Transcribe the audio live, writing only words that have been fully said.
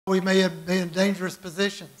We may be in dangerous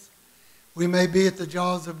positions. We may be at the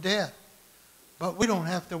jaws of death. But we don't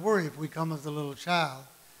have to worry if we come as a little child.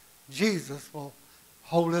 Jesus will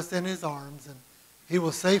hold us in his arms, and he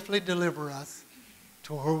will safely deliver us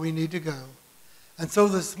to where we need to go. And so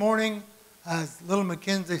this morning, as little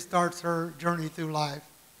Mackenzie starts her journey through life,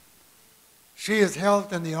 she is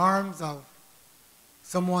held in the arms of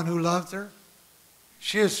someone who loves her.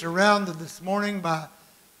 She is surrounded this morning by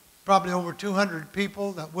probably over 200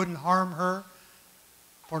 people that wouldn't harm her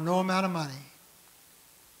for no amount of money.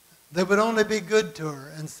 They would only be good to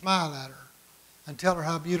her and smile at her and tell her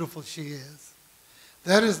how beautiful she is.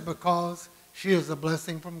 That is because she is a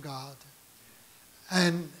blessing from God.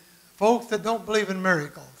 And folks that don't believe in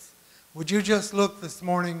miracles, would you just look this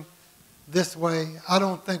morning this way? I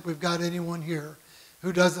don't think we've got anyone here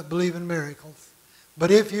who doesn't believe in miracles.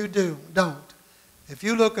 But if you don't, if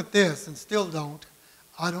you look at this and still don't,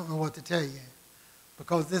 I don't know what to tell you,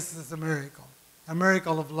 because this is a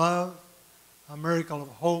miracle of love, a miracle of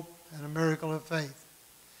hope, and a miracle of faith.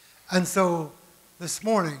 And so this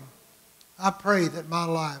morning, I pray that my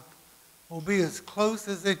life will be as close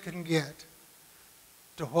as it can get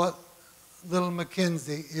to what little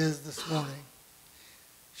Mackenzie is this morning.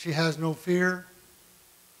 She has no fear.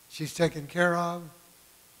 She's taken care of.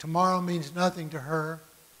 Tomorrow means nothing to her.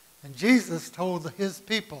 And Jesus told his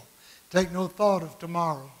people, take no thought of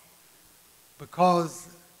tomorrow, because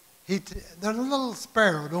the little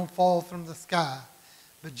sparrow don't fall from the sky,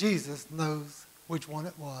 but Jesus knows which one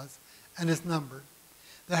it was, and it's numbered.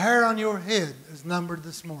 The hair on your head is numbered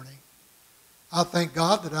this morning. I thank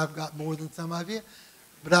God that I've got more than some of you,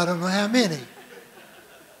 but I don't know how many.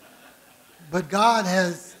 But God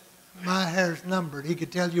has my hairs numbered. He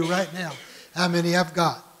could tell you right now how many I've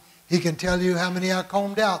got. He can tell you how many I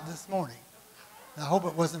combed out this morning. I hope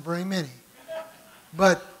it wasn't very many.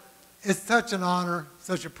 But it's such an honor,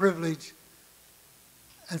 such a privilege,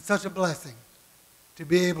 and such a blessing to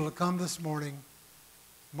be able to come this morning,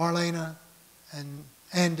 Marlena and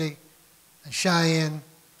Andy and Cheyenne,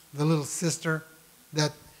 the little sister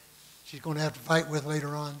that she's going to have to fight with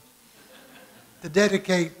later on, to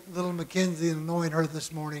dedicate little Mackenzie and anoint her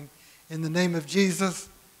this morning in the name of Jesus,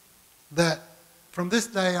 that from this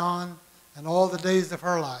day on and all the days of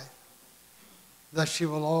her life, that she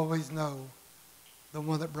will always know the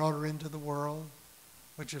one that brought her into the world,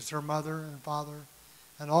 which is her mother and father.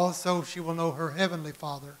 And also she will know her heavenly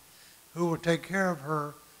Father, who will take care of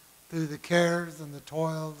her through the cares and the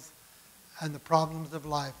toils and the problems of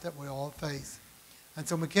life that we all face. And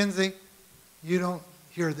so Mackenzie, you don't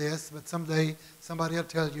hear this, but someday somebody will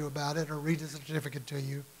tell you about it or read a certificate to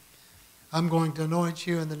you. I'm going to anoint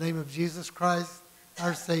you in the name of Jesus Christ,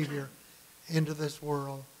 our Savior, into this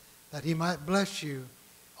world, that he might bless you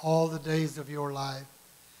all the days of your life.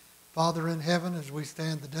 Father in heaven, as we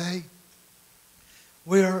stand today,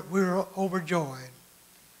 we are overjoyed.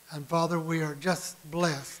 And Father, we are just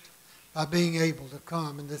blessed by being able to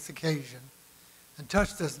come in this occasion and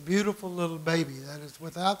touch this beautiful little baby that is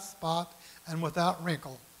without spot and without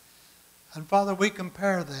wrinkle. And Father, we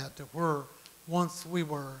compare that to where once we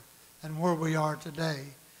were and where we are today,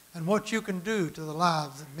 and what you can do to the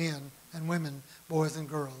lives of men and women, boys and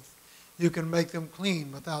girls. You can make them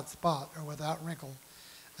clean without spot or without wrinkle.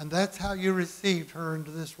 And that's how you received her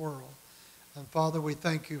into this world. And Father, we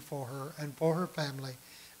thank you for her and for her family.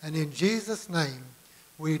 And in Jesus' name,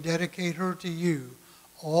 we dedicate her to you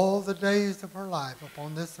all the days of her life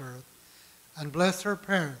upon this earth. And bless her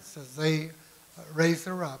parents as they raise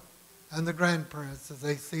her up, and the grandparents as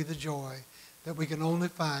they see the joy that we can only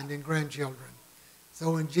find in grandchildren.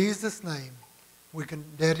 So in Jesus' name, we can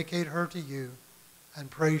dedicate her to you and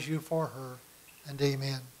praise you for her, and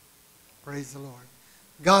amen. Praise the Lord.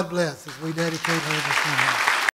 God bless as we dedicate her this morning.